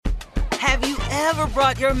Have you ever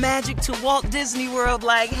brought your magic to Walt Disney World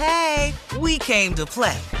like, hey, we came to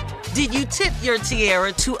play? Did you tip your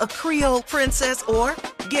tiara to a Creole princess or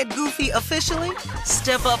get goofy officially?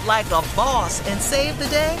 Step up like a boss and save the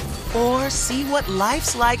day? Or see what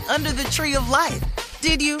life's like under the tree of life?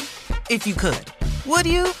 Did you? If you could. Would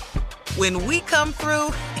you? When we come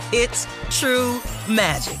through, it's true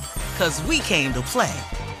magic. 'Cause we came to play.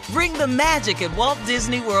 Bring the magic at Walt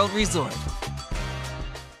Disney World Resort.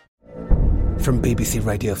 From BBC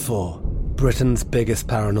Radio 4, Britain's biggest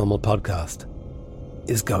paranormal podcast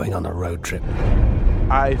is going on a road trip.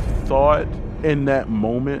 I thought in that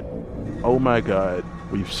moment, oh my God,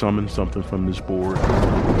 we've summoned something from this board.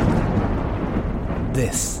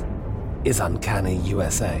 This is Uncanny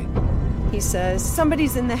USA. He says,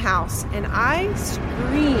 somebody's in the house, and I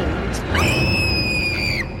screamed.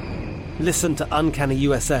 Listen to Uncanny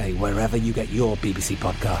USA wherever you get your BBC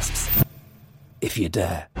podcasts, if you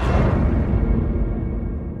dare.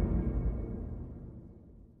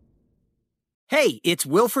 Hey, it's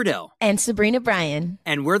Will Friedle. And Sabrina Bryan.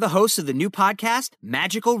 And we're the hosts of the new podcast,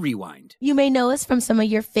 Magical Rewind. You may know us from some of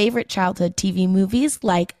your favorite childhood TV movies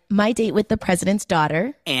like My Date with the President's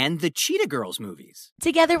Daughter. And the Cheetah Girls movies.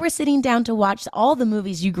 Together, we're sitting down to watch all the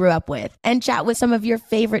movies you grew up with and chat with some of your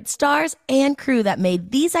favorite stars and crew that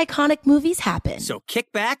made these iconic movies happen. So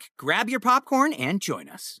kick back, grab your popcorn, and join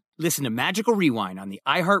us. Listen to Magical Rewind on the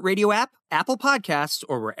iHeartRadio app, Apple Podcasts,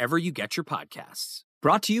 or wherever you get your podcasts.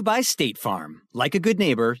 Brought to you by State Farm. Like a good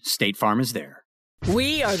neighbor, State Farm is there.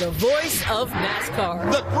 We are the voice of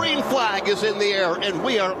NASCAR. The green flag is in the air, and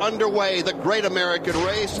we are underway. The Great American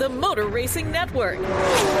Race. The Motor Racing Network.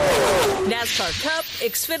 NASCAR Cup,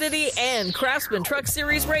 Xfinity, and Craftsman Truck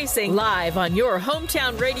Series Racing live on your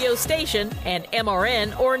hometown radio station and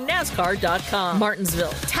MRN or NASCAR.com.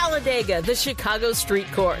 Martinsville, Talladega, the Chicago Street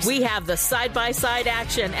Course. We have the side-by-side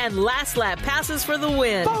action and last lap passes for the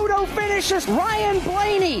win. Photo finishes, Ryan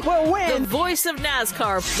Blaney will win. The voice of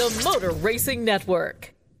NASCAR, the Motor Racing Network.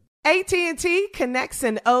 AT&T connects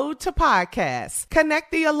an ode to podcasts.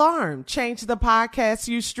 Connect the alarm. Change the podcast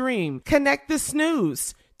you stream. Connect the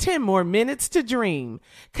snooze. 10 more minutes to dream.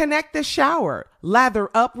 Connect the shower. Lather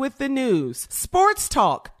up with the news. Sports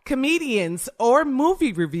talk, comedians, or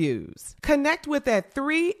movie reviews. Connect with that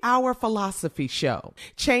 3-hour philosophy show.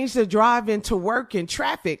 Change the drive into work in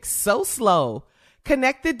traffic so slow.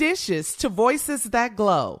 Connect the dishes to voices that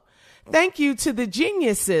glow. Thank you to the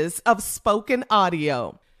geniuses of spoken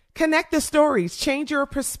audio. Connect the stories, change your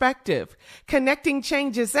perspective. Connecting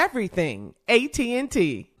changes everything.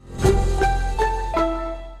 AT&T.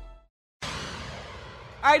 All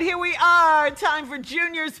right, here we are. Time for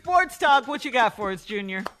Junior Sports Talk. What you got for us,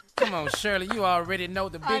 Junior? Come on, Shirley. You already know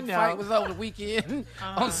the big fight was over the weekend.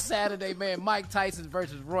 On Saturday, man. Mike Tyson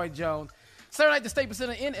versus Roy Jones. Saturday night, the Staples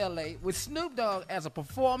Center in L.A. with Snoop Dogg as a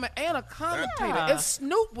performer and a commentator. And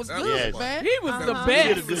Snoop was good, man. He was the best.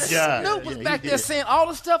 He did a good job. Snoop was back there saying all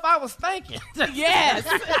the stuff I was thinking. Yes.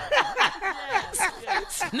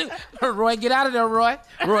 Snoop. Roy, get out of there, Roy.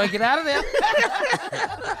 Roy, get out of there.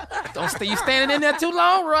 Don't stay you standing in there too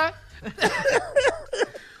long, Roy.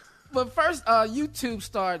 But first, YouTube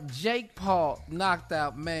star Jake Paul knocked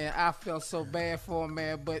out, man. I felt so bad for him,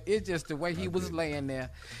 man, but it's just the way he was laying there.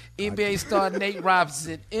 NBA star Nate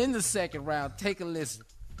Robinson in the second round. Take a listen.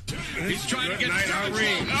 He's trying to get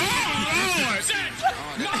Irene. Oh, Lord!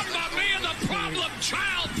 Mamma Mia, the problem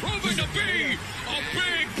child proving to be a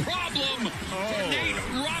big problem for Nate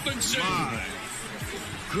Robinson. My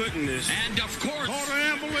goodness. And, of course, call the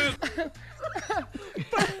ambulance.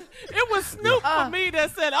 It was Snoop for me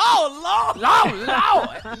that said, oh, Lord.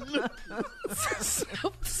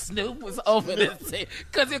 Snoop was over this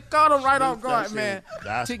because it caught him right off guard, man.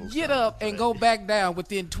 To get up and go back down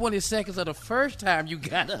within 20 seconds of the first time you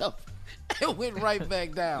got up, it went right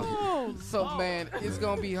back down. So, man, it's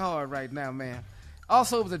going to be hard right now, man.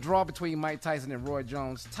 Also, it was a draw between Mike Tyson and Roy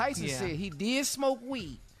Jones. Tyson said he did smoke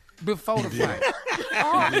weed before the fight.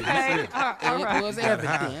 Okay. It was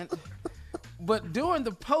evident. But during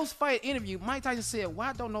the post-fight interview, Mike Tyson said,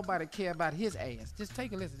 why don't nobody care about his ass? Just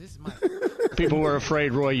take a listen. This is Mike. People were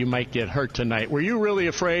afraid, Roy, you might get hurt tonight. Were you really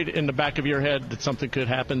afraid in the back of your head that something could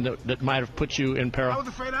happen that might have put you in peril? I was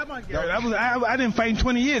afraid I might get hurt. I didn't fight in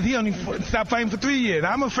 20 years. He only stopped fighting for 3 years.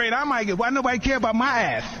 I'm afraid I might get. Why nobody care about my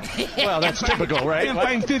ass? Well, that's typical, right? He been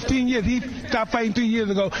fighting 15 years. He stopped fighting 3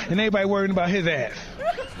 years ago, and everybody worrying about his ass.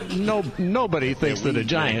 Nobody thinks that a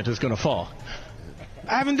giant is going to fall.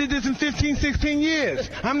 I haven't did this in 15, 16 years.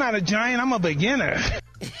 I'm not a giant. I'm a beginner.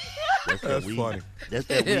 That's that weed. Funny. That's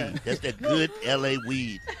that weed. That's that good L.A.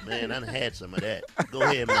 weed. Man, I done had some of that. Go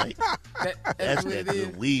ahead, Mike. That's that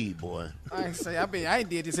good weed, boy. I ain't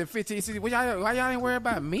did this in 15 cities. Why y'all ain't worry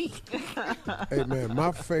about me? Hey, man,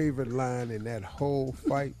 my favorite line in that whole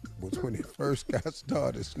fight was when it first got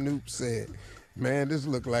started. Snoop said, man, this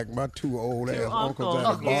look like my two old-ass uncles at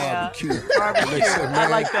a barbecue. They said, man, I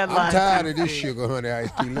like that line. I'm tired of this sugar, honey,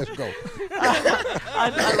 iced tea. Let's go.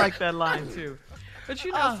 I like that line, too. But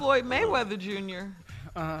you know, Floyd Mayweather Jr.,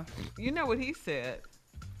 you know what he said?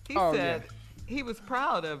 He said he was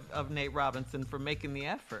proud of Nate Robinson for making the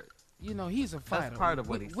effort. You know, he's a fighter. That's part of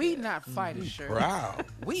what he said. We not fighters, Shirley. Proud.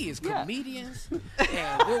 We is comedians,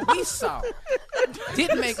 and what we saw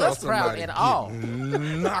didn't make us proud at all.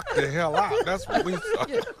 Knock the hell out. That's what we saw.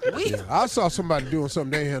 I saw somebody doing something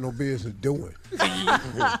they had no business doing.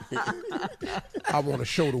 I want to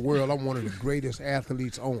show the world I'm one of the greatest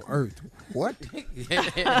athletes on earth. What?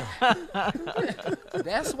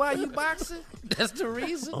 That's why you boxing? That's the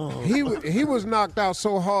reason? He was knocked out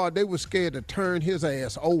so hard they were scared to turn his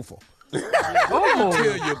ass over.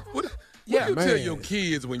 What you tell your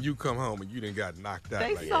kids when you come home and you done got knocked out?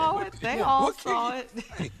 They saw it. They all saw it.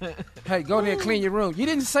 Hey, go there and clean your room. You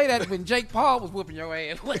didn't say that when Jake Paul was whooping your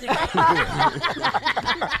ass.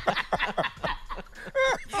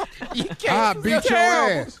 I beat your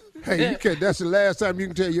ass. Hey, you can't. That's the last time you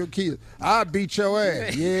can tell your kids, I beat your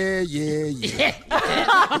ass. Yeah.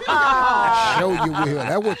 Show you will.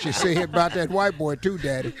 That's what you say about that white boy too,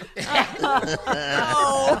 Daddy.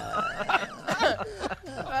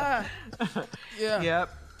 Yeah. Yep.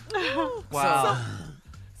 Wow.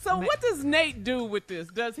 So what does Nate do with this?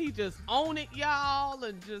 Does he just own it, y'all,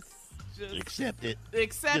 and just accept it?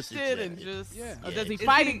 Accept it. Or does he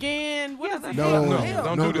fight again? What does he do?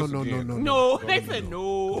 No. They said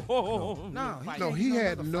no. No, he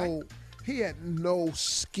had no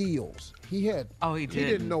skills. He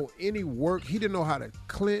didn't know any work. He didn't know how to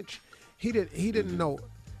clinch. He didn't know.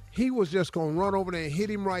 He was just gonna run over there and hit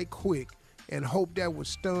him right quick and hope that would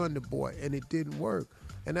stun the boy, and it didn't work.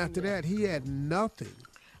 And after that, he had nothing.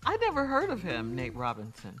 I never heard of him, Nate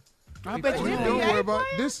Robinson. I bet you don't worry about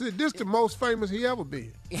it. This the most famous he ever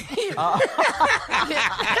been.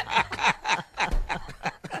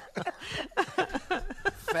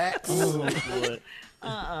 Facts. The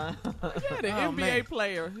NBA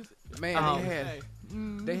player. Man,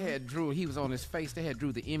 they had Drew. He was on his face. They had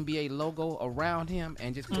Drew the NBA logo around him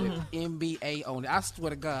and just put NBA on it. I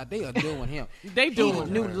swear to God, they are doing him. They doing a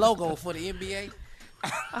new logo for the NBA.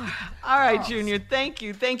 All right, Junior. Thank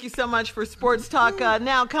you. Thank you so much for Sports Talk.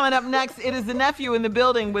 Now, coming up next, it is the nephew in the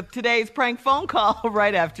building with today's prank phone call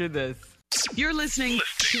right after this. You're listening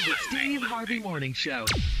to the Steve Harvey Morning Show.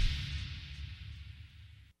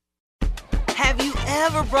 Have you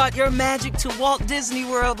ever brought your magic to Walt Disney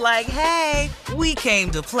World like, hey, we came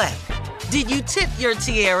to play? Did you tip your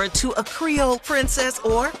tiara to a Creole princess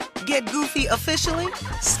or get goofy officially?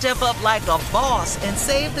 Step up like a boss and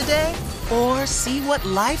save the day? Or see what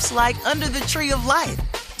life's like under the tree of life?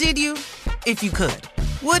 Did you? If you could.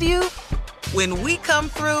 Would you? When we come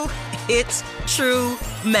through, it's true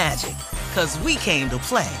magic. 'Cause we came to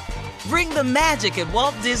play. Bring the magic at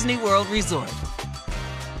Walt Disney World Resort.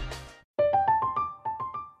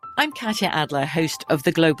 I'm Katya Adler, host of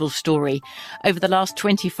The Global Story. Over the last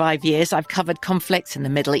 25 years, I've covered conflicts in the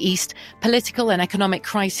Middle East, political and economic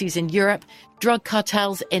crises in Europe, drug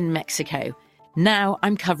cartels in Mexico. Now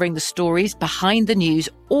I'm covering the stories behind the news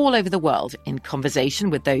all over the world in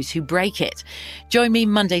conversation with those who break it. Join me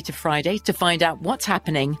Monday to Friday to find out what's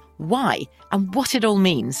happening, why, and what it all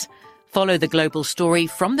means. Follow The Global Story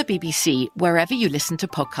from the BBC wherever you listen to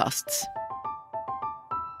podcasts.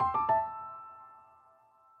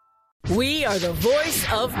 We are the voice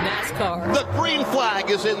of NASCAR. The green flag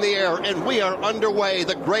is in the air, and we are underway.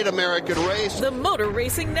 The Great American Race. The Motor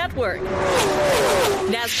Racing Network.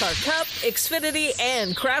 NASCAR Cup, Xfinity,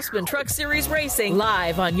 and Craftsman Truck Series Racing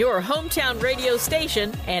live on your hometown radio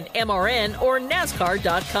station and MRN or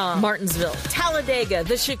NASCAR.com. Martinsville, Talladega,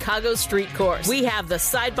 the Chicago Street Course. We have the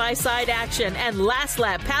side-by-side action and last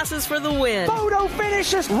lap passes for the win. Photo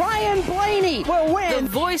finishes. Ryan Blaney will win. The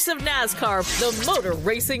voice of NASCAR, the Motor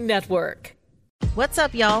Racing Network. What's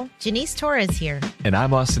up, y'all? Janice Torres here. And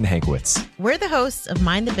I'm Austin Hankwitz. We're the hosts of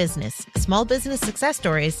Mind the Business, Small Business Success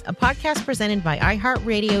Stories, a podcast presented by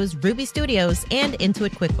iHeartRadio's Ruby Studios and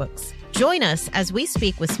Intuit QuickBooks. Join us as we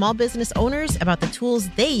speak with small business owners about the tools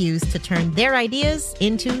they use to turn their ideas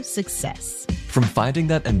into success. From finding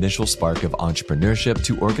that initial spark of entrepreneurship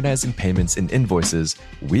to organizing payments and invoices,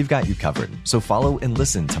 we've got you covered. So follow and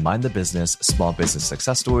listen to Mind the Business, Small Business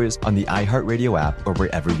Success Stories on the iHeartRadio app or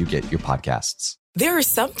wherever you get your podcasts. There are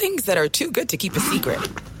some things that are too good to keep a secret.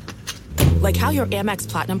 Like how your Amex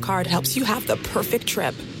Platinum card helps you have the perfect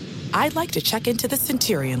trip. I'd like to check into the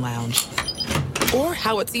Centurion Lounge. Or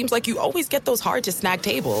how it seems like you always get those hard-to-snag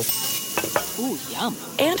tables. Ooh, yum.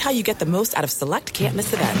 And how you get the most out of select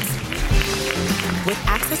can't-miss events. With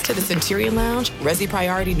access to the Centurion Lounge, Resi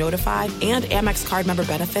Priority Notified, and Amex card member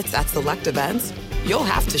benefits at select events, you'll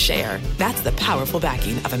have to share. That's the powerful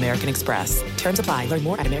backing of American Express. Terms apply. Learn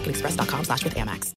more at americanexpress.com/withAmex.